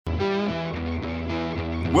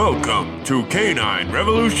Welcome to Canine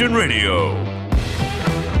Revolution Radio.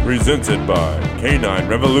 Presented by Canine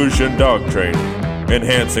Revolution Dog Training,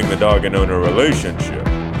 enhancing the dog and owner relationship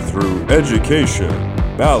through education,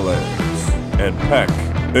 balance, and pack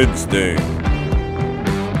instinct.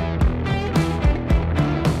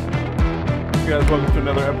 Hey guys, welcome to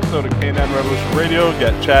another episode of Canine Revolution Radio.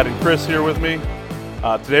 Got Chad and Chris here with me.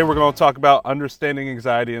 Today we're going to talk about understanding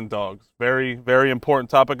anxiety in dogs. Very, very important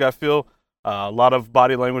topic, I feel. A lot of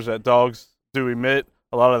body language that dogs do emit,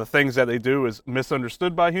 a lot of the things that they do is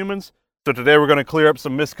misunderstood by humans. So today we're going to clear up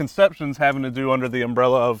some misconceptions having to do under the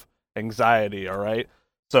umbrella of anxiety, all right?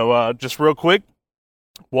 So just real quick,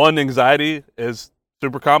 one, anxiety is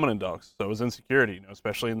super common in dogs. So is insecurity,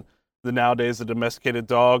 especially in the nowadays, the domesticated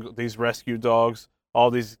dog, these rescue dogs, all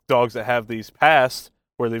these dogs that have these pasts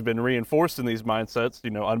where they've been reinforced in these mindsets,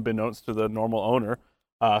 unbeknownst to the normal owner.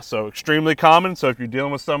 So extremely common. So if you're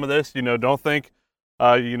dealing with some of this, don't think,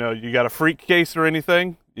 you got a freak case or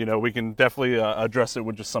anything. We can definitely address it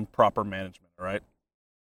with just some proper management, all right?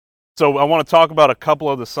 So I want to talk about a couple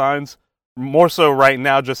of the signs, more so right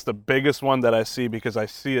now, just the biggest one that I see because I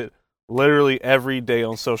see it literally every day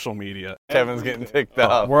on social media. Kevin's getting ticked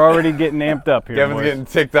off. We're already getting amped up here. Kevin's getting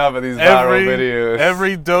ticked off at these viral videos.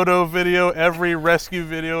 Every dodo video, every rescue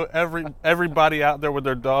video, everybody out there with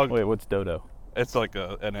their dog. Wait, what's dodo? It's like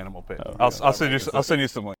an animal page. Oh, I'll send you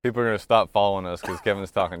some links. People are going to stop following us because Kevin's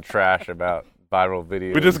talking trash about viral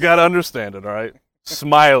videos. We just got to understand it, all right?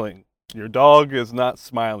 Smiling. Your dog is not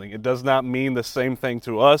smiling. It does not mean the same thing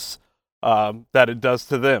to us that it does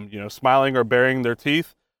to them. Smiling or baring their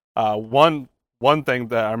teeth. One thing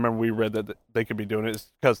that I remember we read that they could be doing it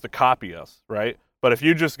is because to copy us, right? But if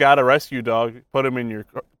you just got a rescue dog, put him in your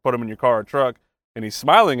car or truck, and he's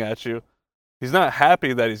smiling at you, he's not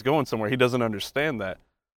happy that he's going somewhere. He doesn't understand that.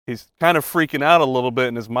 He's kind of freaking out a little bit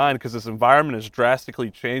in his mind because his environment is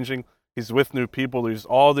drastically changing. He's with new people. There's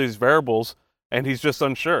all these variables, and he's just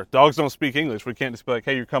unsure. Dogs don't speak English. We can't just be like,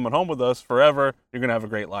 hey, you're coming home with us forever. You're going to have a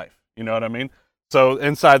great life. You know what I mean? So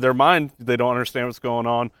inside their mind, they don't understand what's going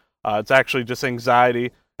on. It's actually just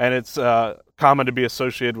anxiety, and it's common to be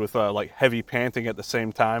associated with like heavy panting at the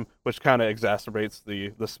same time, which kind of exacerbates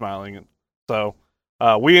the smiling. And so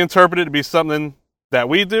we interpret it to be something that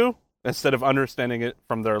we do instead of understanding it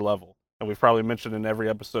from their level. And we've probably mentioned in every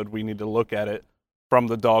episode we need to look at it from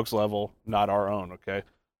the dog's level, not our own, okay?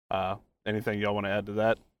 Anything y'all want to add to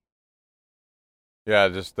that? Yeah,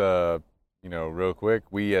 just, real quick,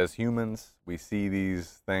 we as humans, we see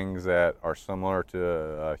these things that are similar to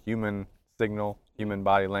a human signal, human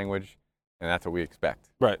body language, and that's what we expect.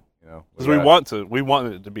 Right. Because we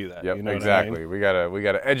want it to be that. Yep, What exactly. I mean? We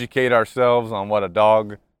gotta educate ourselves on what a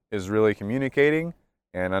dog is really communicating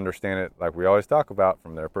and understand it like we always talk about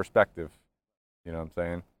from their perspective. You know what I'm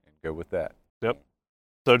saying? And go with that. Yep.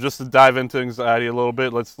 So just to dive into anxiety a little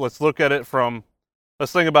bit, let's look at it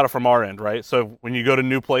let's think about it from our end, right? So when you go to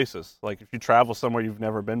new places, like if you travel somewhere you've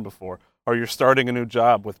never been before, or you're starting a new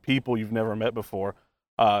job with people you've never met before,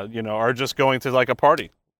 or just going to like a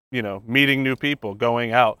party, meeting new people,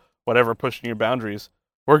 going out, whatever, pushing your boundaries,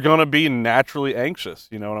 we're going to be naturally anxious.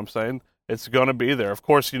 You know what I'm saying? It's going to be there. Of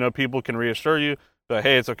course, people can reassure you that,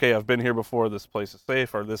 hey, it's okay. I've been here before. This place is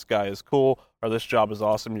safe, or this guy is cool, or this job is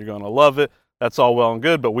awesome. You're going to love it. That's all well and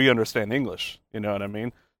good, but we understand English. You know what I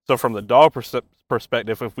mean? So from the dog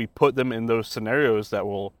perspective, if we put them in those scenarios that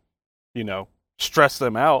will, stress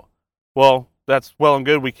them out, well, that's well and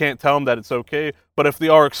good. We can't tell them that it's okay. But if they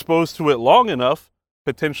are exposed to it long enough,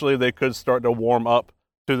 potentially they could start to warm up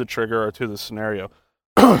to the trigger or to the scenario.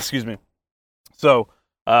 Excuse me. So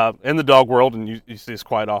in the dog world, and you see this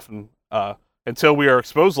quite often, until we are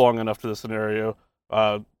exposed long enough to the scenario,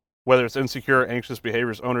 whether it's insecure or anxious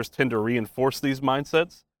behaviors, owners tend to reinforce these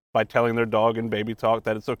mindsets by telling their dog in baby talk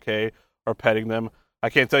that it's okay or petting them. I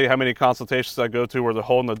can't tell you how many consultations I go to where they're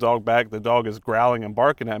holding the dog back, the dog is growling and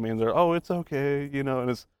barking at me, and they're, oh, it's okay, and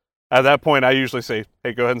it's at that point I usually say,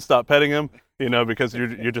 hey, go ahead and stop petting him, because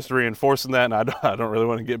you're just reinforcing that, and I don't really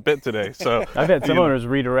want to get bit today. So I've had some owners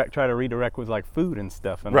try to redirect with like food and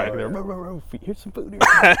stuff, and right. Here's some food.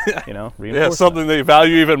 Yeah, something they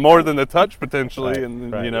value even more than the touch potentially, right.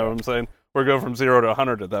 And right. What I'm saying, we're going from 0 to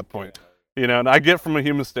 100 at that point. And I get from a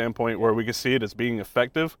human standpoint where we can see it as being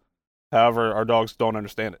effective. However, our dogs don't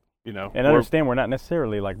understand it. And understand we're not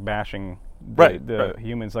necessarily like bashing the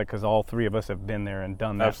humans, like, because all three of us have been there and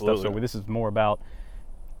done that Absolutely. stuff. So this is more about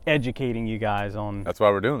educating you guys on. That's why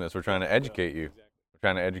we're doing this. We're trying to educate you. We're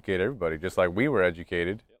trying to educate everybody, just like we were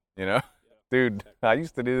educated. Dude, I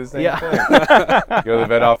used to do the same thing. Go to the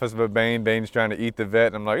vet office with Bane. Bane's trying to eat the vet,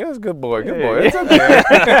 and I'm like, yeah, it's a good boy. It's okay.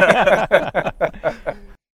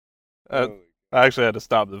 I actually had to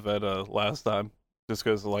stop the vet last time just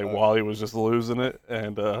because Wally was just losing it,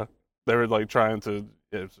 and they were like trying to.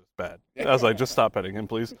 It was just bad. I was like, just stop petting him,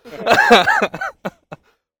 please.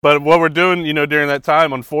 But what we're doing, during that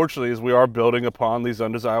time, unfortunately, is we are building upon these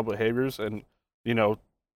undesirable behaviors, and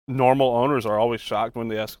normal owners are always shocked when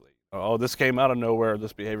they escalate. Oh, this came out of nowhere.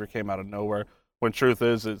 This behavior came out of nowhere. When truth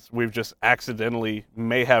is we've just accidentally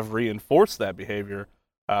may have reinforced that behavior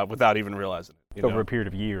without even realizing it. Over a period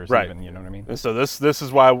of years, right? Even, you know what I mean. And so this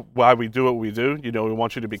is why we do what we do. We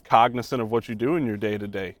want you to be cognizant of what you do in your day to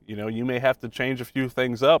day. You may have to change a few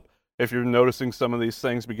things up if you're noticing some of these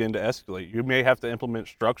things begin to escalate. You may have to implement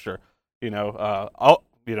structure. Of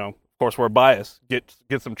course, we're biased. Get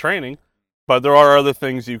some training. But there are other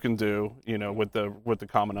things you can do, with the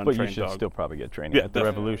common untrained dog. But you should still probably get training at the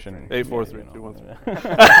Revolution. 8, 4, 3, 2, 1.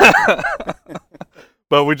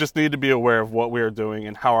 But we just need to be aware of what we are doing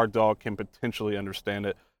and how our dog can potentially understand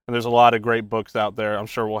it. And there's a lot of great books out there. I'm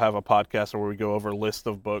sure we'll have a podcast where we go over a list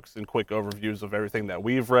of books and quick overviews of everything that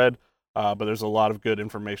we've read. But there's a lot of good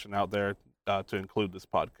information out there to include this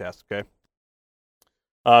podcast, okay?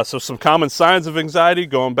 So some common signs of anxiety,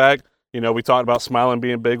 going back, we talked about smiling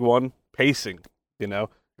being a big one. Pacing, if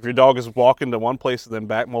your dog is walking to one place and then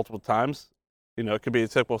back multiple times, it could be a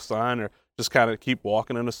typical sign, or just kind of keep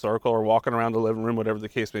walking in a circle or walking around the living room, whatever the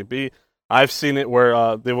case may be. I've seen it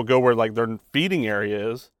where they will go where their feeding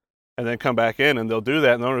area is and then come back in, and they'll do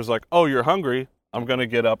that, and the owner's like, oh, you're hungry, I'm going to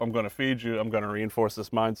get up, I'm going to feed you, I'm going to reinforce this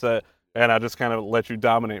mindset, and I just kind of let you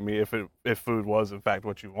dominate me if food was in fact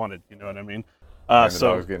what you wanted, you know what I mean? And the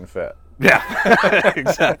dog's getting fat. Yeah,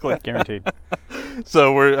 exactly. Guaranteed.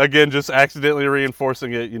 So we're, again, just accidentally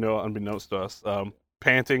reinforcing it, unbeknownst to us.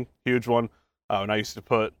 Panting, huge one. When I used to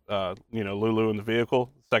put, Lulu in the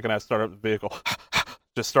vehicle, the second I start up the vehicle,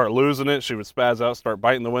 just start losing it. She would spaz out, start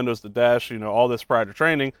biting the windows to dash, all this prior to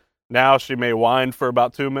training. Now she may whine for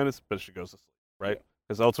about 2 minutes, but she goes to sleep, right?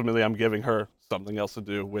 Because ultimately I'm giving her something else to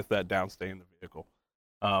do with that downstay in the vehicle.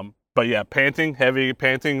 But yeah, panting, heavy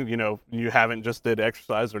panting, you haven't just did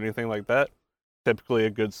exercise or anything like that, typically a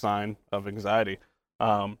good sign of anxiety.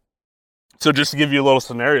 So just to give you a little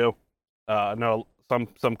scenario, I know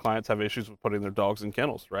some clients have issues with putting their dogs in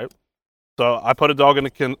kennels, right? So I put a dog in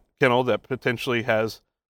a kennel that potentially has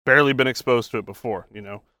barely been exposed to it before.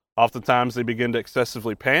 Oftentimes they begin to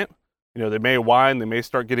excessively pant. They may whine, they may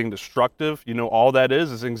start getting destructive. All that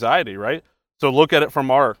is anxiety, right? So look at it from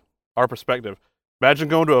our perspective. Imagine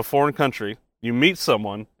going to a foreign country, you meet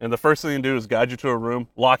someone, and the first thing they do is guide you to a room,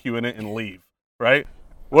 lock you in it, and leave, right?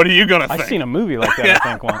 What are you going to think? I've seen a movie like that,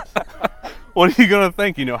 I think, once. What are you going to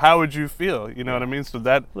think? How would you feel? You know what I mean? So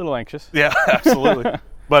that... A little anxious. Yeah, absolutely.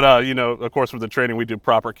 But, of course, with the training, we do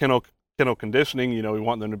proper kennel conditioning. We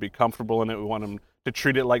want them to be comfortable in it. We want them to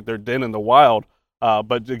treat it like their den in the wild.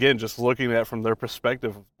 But, again, just looking at it from their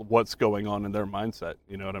perspective, what's going on in their mindset.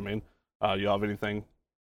 You know what I mean? You have anything...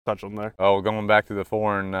 touch on there? Oh, going back to the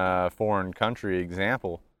foreign country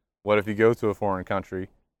example, what if you go to a foreign country,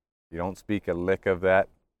 you don't speak a lick of that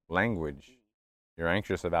language, you're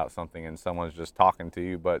anxious about something, and someone's just talking to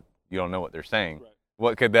you, but you don't know what they're saying? Right.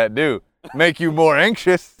 What could that do? Make you more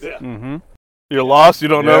anxious. Yeah. Mm-hmm. You're lost. You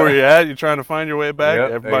don't know where you're at. You're trying to find your way back.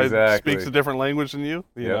 Yep, Everybody speaks a different language than you.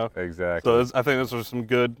 You know? Exactly. So I think those are some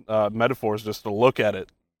good metaphors just to look at it,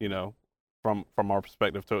 from our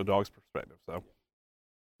perspective to a dog's perspective.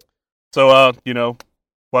 So,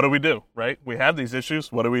 what do we do, right? We have these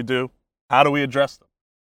issues. What do we do? How do we address them?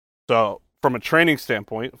 So, from a training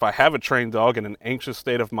standpoint, if I have a trained dog in an anxious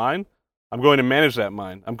state of mind, I'm going to manage that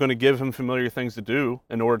mind. I'm going to give him familiar things to do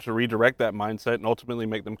in order to redirect that mindset and ultimately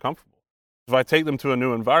make them comfortable. If I take them to a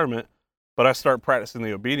new environment, but I start practicing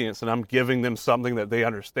the obedience and I'm giving them something that they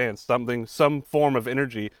understand, some form of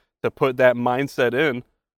energy to put that mindset in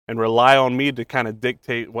and rely on me to kind of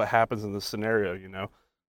dictate what happens in the scenario,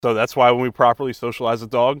 So that's why when we properly socialize a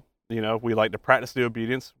dog, we like to practice the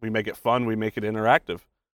obedience. We make it fun. We make it interactive.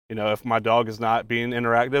 If my dog is not being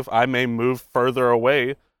interactive, I may move further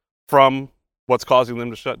away from what's causing them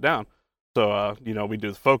to shut down. So, we do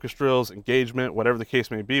the focus drills, engagement, whatever the case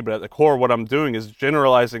may be. But at the core, what I'm doing is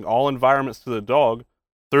generalizing all environments to the dog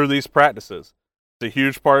through these practices. It's a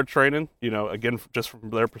huge part of training, again, just from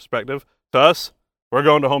their perspective. To us, we're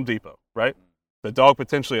going to Home Depot, right? The dog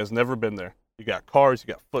potentially has never been there. You got cars,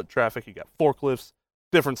 you got foot traffic, you got forklifts,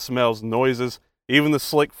 different smells, noises, even the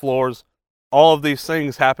slick floors, all of these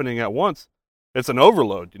things happening at once. It's an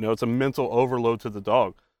overload, it's a mental overload to the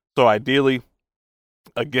dog. So ideally,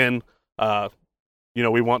 again,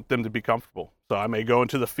 we want them to be comfortable. So I may go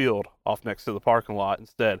into the field off next to the parking lot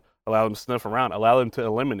instead, allow them to sniff around, allow them to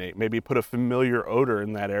eliminate, maybe put a familiar odor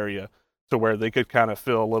in that area to where they could kind of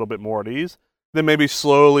feel a little bit more at ease. then maybe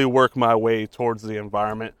slowly work my way towards the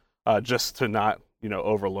environment just to not,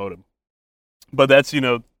 overload him. But that's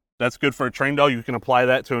good for a trained dog. You can apply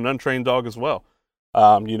that to an untrained dog as well.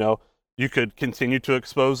 You could continue to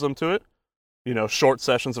expose them to it. Short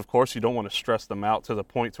sessions, of course, you don't want to stress them out to the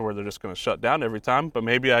point to where they're just going to shut down every time. But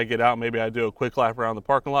maybe I get out, maybe I do a quick lap around the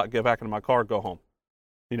parking lot, get back into my car, go home.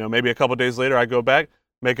 Maybe a couple days later I go back,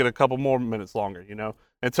 make it a couple more minutes longer,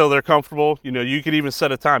 until they're comfortable. You could even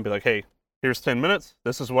set a time, be like, hey, here's 10 minutes.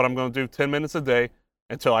 This is what I'm going to do 10 minutes a day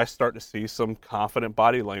until I start to see some confident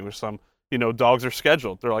body language. Some, dogs are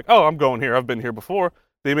scheduled. They're like, oh, I'm going here. I've been here before.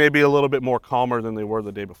 They may be a little bit more calmer than they were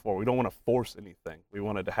the day before. We don't want to force anything. We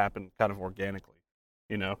want it to happen kind of organically,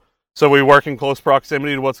 So we work in close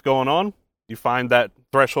proximity to what's going on. You find that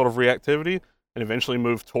threshold of reactivity and eventually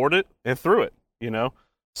move toward it and through it,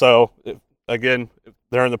 So, if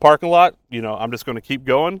they're in the parking lot, I'm just going to keep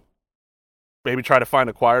going. Maybe try to find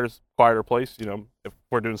a quieter place, if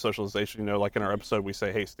we're doing socialization, like in our episode, we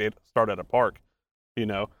say, hey, start at a park,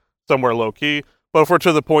 somewhere low key. But if we're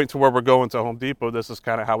to the point to where we're going to Home Depot, this is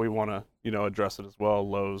kind of how we want to, address it as well.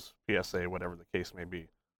 Lowe's, PSA, whatever the case may be.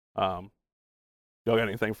 Y'all got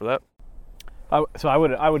anything for that? So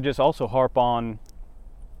I would just also harp on.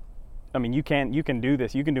 I mean, you can do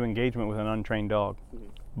this. You can do engagement with an untrained dog,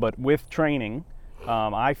 but with training,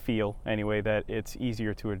 I feel anyway that it's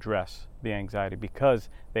easier to address the anxiety because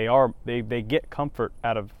they get comfort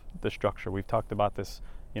out of the structure. We've talked about this,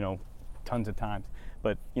 tons of times.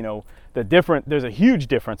 But there's a huge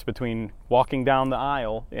difference between walking down the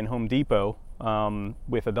aisle in Home Depot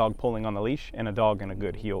with a dog pulling on the leash and a dog in a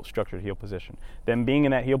good structured heel position. Them being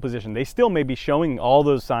in that heel position, they still may be showing all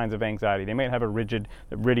those signs of anxiety. They might have a rigid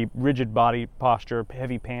body posture,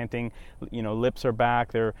 heavy panting, lips are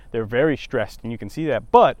back. They're very stressed, and you can see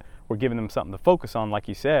that. But we're giving them something to focus on, like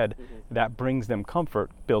you said. That brings them comfort,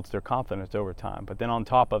 builds their confidence over time. But then on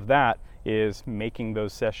top of that is making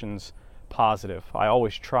those sessions positive. I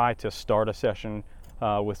always try to start a session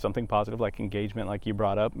with something positive, like engagement, like you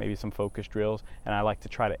brought up, maybe some focus drills, and I like to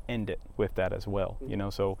try to end it with that as well.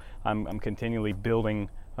 So I'm continually building,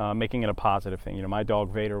 making it a positive thing. My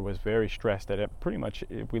dog Vader was very stressed at it. Pretty much,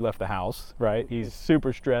 we left the house, right? He's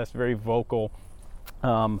super stressed, very vocal.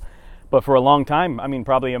 But for a long time, I mean,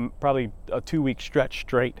 probably a 2-week stretch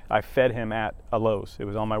straight, I fed him at a Lowe's. It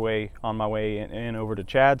was on my way in over to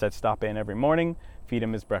Chad's. I'd stop in every morning, feed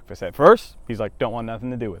him his breakfast. At first, he's like, don't want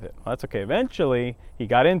nothing to do with it. Well, that's okay. Eventually, he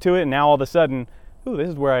got into it, and now all of a sudden, ooh, this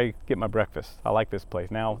is where I get my breakfast. I like this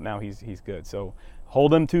place. Now he's good. So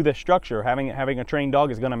hold them to the structure. Having a trained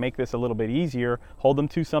dog is going to make this a little bit easier. Hold them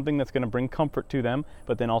to something that's going to bring comfort to them,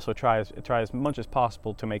 but then also try as much as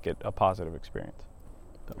possible to make it a positive experience.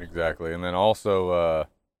 Exactly. And then also,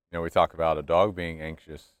 we talk about a dog being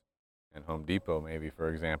anxious in Home Depot, maybe, for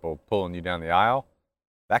example, pulling you down the aisle.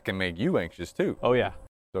 That can make you anxious too. Oh, yeah.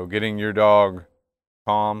 So getting your dog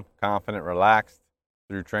calm, confident, relaxed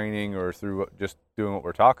through training or through just doing what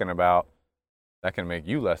we're talking about, that can make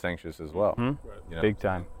you less anxious as well. Mm-hmm. Big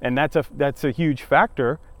time. And that's a huge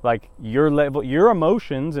factor. Like your level, your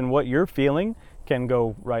emotions and what you're feeling can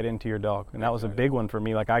go right into your dog. And that was a big one for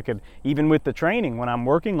me. Like I could, even with the training, when I'm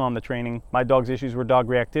working on the training, my dog's issues were dog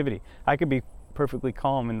reactivity. I could be perfectly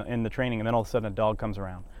calm in the training, and then all of a sudden a dog comes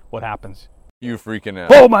around. What happens? You freaking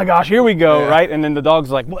out. Oh my gosh, here we go, right? And then the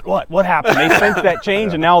dog's like, what happened? They sense that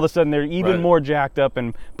change, and now all of a sudden they're even more jacked up,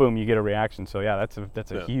 and boom, you get a reaction. So yeah,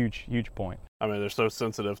 that's a huge point. I mean, they're so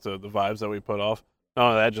sensitive to the vibes that we put off.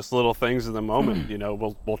 Not only that, just little things in the moment.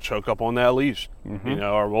 We'll choke up on that lease,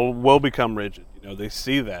 or we'll become rigid. They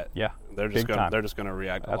see that. Yeah, they're just gonna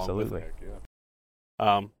react. Absolutely. Along with it.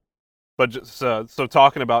 Yeah. But just so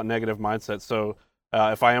talking about negative mindset. So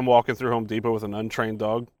if I am walking through Home Depot with an untrained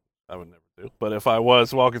dog, I would never do. But if I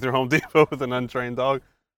was walking through Home Depot with an untrained dog,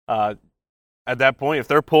 at that point, if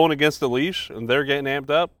they're pulling against the leash and they're getting amped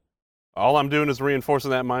up, all I'm doing is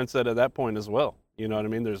reinforcing that mindset at that point as well. You know what I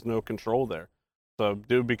mean? There's no control there. So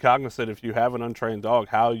do be cognizant if you have an untrained dog,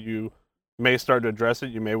 how you may start to address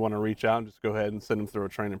it. You may want to reach out and just go ahead and send them through a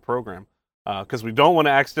training program. Because we don't want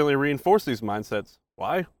to accidentally reinforce these mindsets.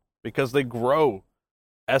 Why? Because they grow,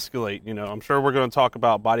 escalate. I'm sure we're going to talk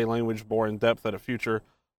about body language more in depth at a future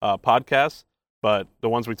podcast. But the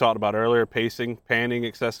ones we talked about earlier, pacing, panting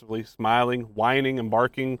excessively, smiling, whining, and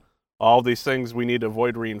barking, all these things we need to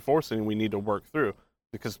avoid reinforcing, we need to work through.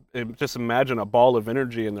 Because just imagine a ball of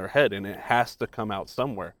energy in their head, and it has to come out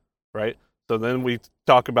somewhere, right? So then we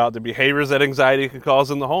talk about the behaviors that anxiety can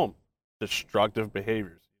cause in the home. Destructive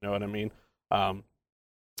behaviors, you know what I mean?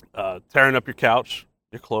 Tearing up your couch,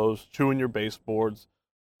 your clothes, chewing your baseboards,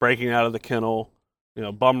 breaking out of the kennel,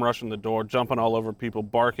 bum rushing the door, jumping all over people,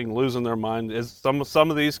 barking, losing their mind. Is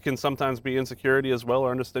some of these can sometimes be insecurity as well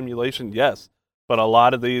or under stimulation, yes, but a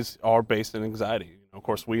lot of these are based in anxiety. Of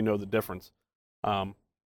course, we know the difference,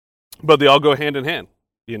 but they all go hand in hand.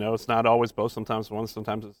 It's not always both. Sometimes one,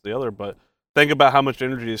 sometimes it's the other. But think about how much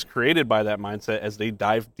energy is created by that mindset as they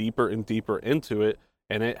dive deeper and deeper into it,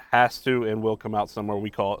 and it has to and will come out somewhere. We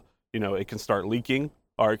call it, it can start leaking,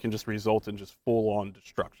 or it can just result in just full-on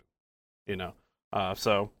destruction.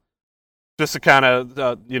 So just to kind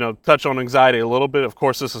of touch on anxiety a little bit. Of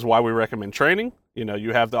course, this is why we recommend training.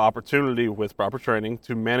 You have the opportunity with proper training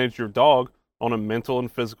to manage your dog on a mental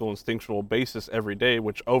and physical instinctual basis every day,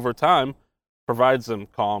 which over time provides them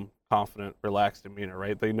calm, confident, relaxed demeanor,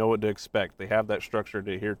 right? They know what to expect. They have that structure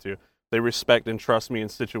to adhere to. They respect and trust me in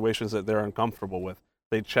situations that they're uncomfortable with.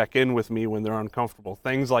 They check in with me when they're uncomfortable.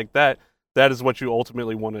 Things like that. That is what you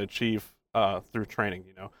ultimately want to achieve through training.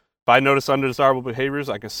 If I notice undesirable behaviors,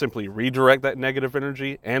 I can simply redirect that negative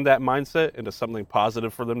energy and that mindset into something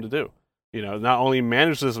positive for them to do. Not only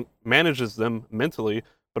manages them mentally,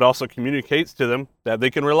 but also communicates to them that they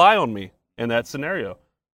can rely on me in that scenario,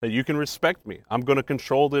 that you can respect me. I'm going to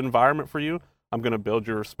control the environment for you. I'm going to build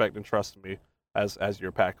your respect and trust in me as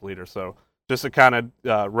your pack leader. So just to kind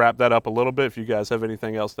of wrap that up a little bit, if you guys have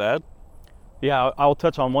anything else to add. Yeah, I'll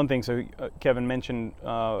touch on one thing. So Kevin mentioned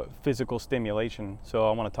physical stimulation. So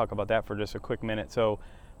I want to talk about that for just a quick minute. So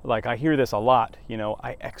like I hear this a lot,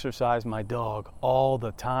 I exercise my dog all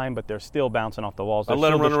the time, but they're still bouncing off the walls. I let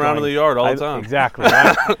them run around in the yard all the time. Exactly.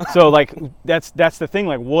 Right? So like that's the thing.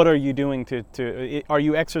 Like, what are you doing are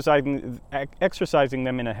you exercising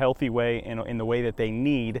them in a healthy way, in the way that they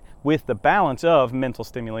need, with the balance of mental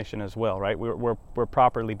stimulation as well, right? We're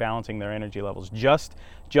properly balancing their energy levels. Just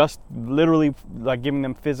literally like giving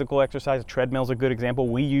them physical exercise. Treadmill's a good example.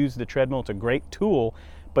 We use the treadmill. It's a great tool.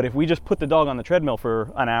 But if we just put the dog on the treadmill for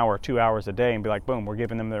an hour, 2 hours a day and be like, boom, we're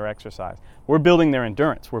giving them their exercise. We're building their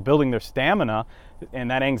endurance. We're building their stamina, and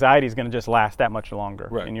that anxiety is going to just last that much longer.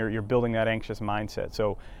 Right. And you're building that anxious mindset.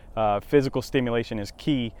 So physical stimulation is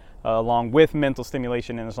key, along with mental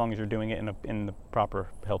stimulation, and as long as you're doing it in the proper,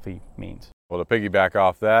 healthy means. Well, to piggyback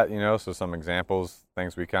off that, so some examples,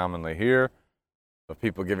 things we commonly hear of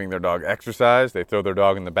people giving their dog exercise. They throw their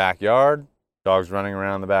dog in the backyard. Dog's running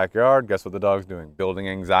around the backyard. Guess what the dog's doing? Building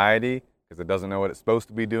anxiety because it doesn't know what it's supposed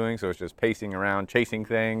to be doing. So it's just pacing around, chasing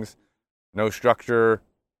things. No structure.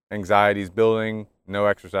 Anxiety's building. No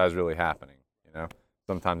exercise really happening.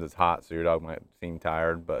 Sometimes it's hot, so your dog might seem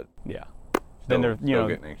tired, but yeah. Then they're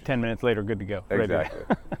 10 minutes later, good to go.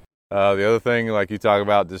 Exactly. The other thing, like you talk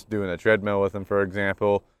about, just doing a treadmill with them, for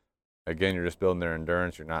example. Again, you're just building their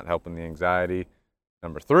endurance. You're not helping the anxiety.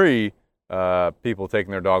 Number 3. People taking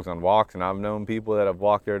their dogs on walks, and I've known people that have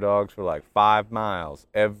walked their dogs for like 5 miles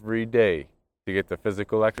every day to get the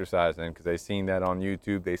physical exercise in because they've seen that on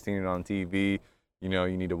YouTube, they've seen it on TV. You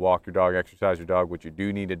need to walk your dog, exercise your dog, which you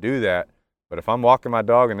do need to do that. But if I'm walking my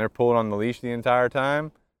dog and they're pulling on the leash the entire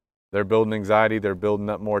time, they're building anxiety, they're building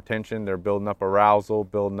up more tension, they're building up arousal,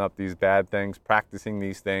 building up these bad things, practicing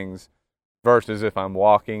these things, versus if I'm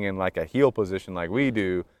walking in like a heel position like we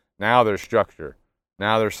do, now there's structure.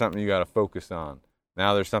 Now there's something you got to focus on.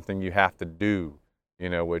 Now there's something you have to do,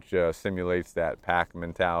 which simulates that pack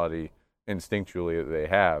mentality instinctually that they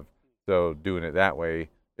have. So doing it that way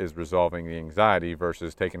is resolving the anxiety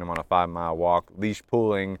versus taking them on a 5-mile walk, leash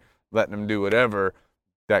pulling, letting them do whatever.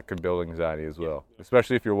 That could build anxiety as well,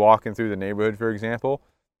 especially if you're walking through the neighborhood, for example.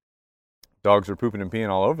 Dogs are pooping and peeing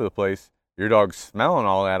all over the place. Your dog's smelling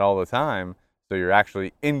all that all the time, so you're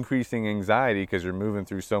actually increasing anxiety because you're moving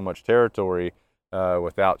through so much territory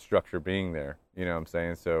without structure being there. You know what I'm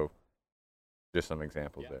saying? So just some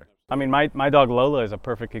examples there. I mean, my dog Lola is a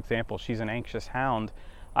perfect example. She's an anxious hound.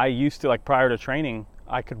 I used to, like, prior to training,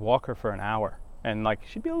 I could walk her for an hour and like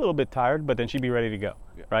she'd be a little bit tired, but then she'd be ready to go,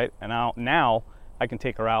 right? And now I can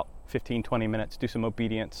take her out 15, 20 minutes, do some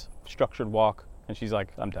obedience, structured walk, and she's like,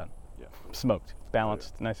 I'm done. Yeah. Smoked,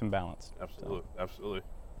 balanced, nice and balanced. Absolutely, absolutely.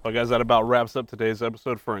 Well, guys, that about wraps up today's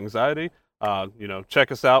episode for anxiety.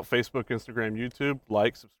 Check us out, Facebook, Instagram, YouTube,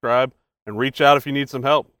 like, subscribe, and reach out if you need some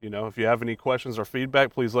help. If you have any questions or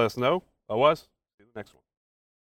feedback, please let us know. Otherwise, see you in the next one.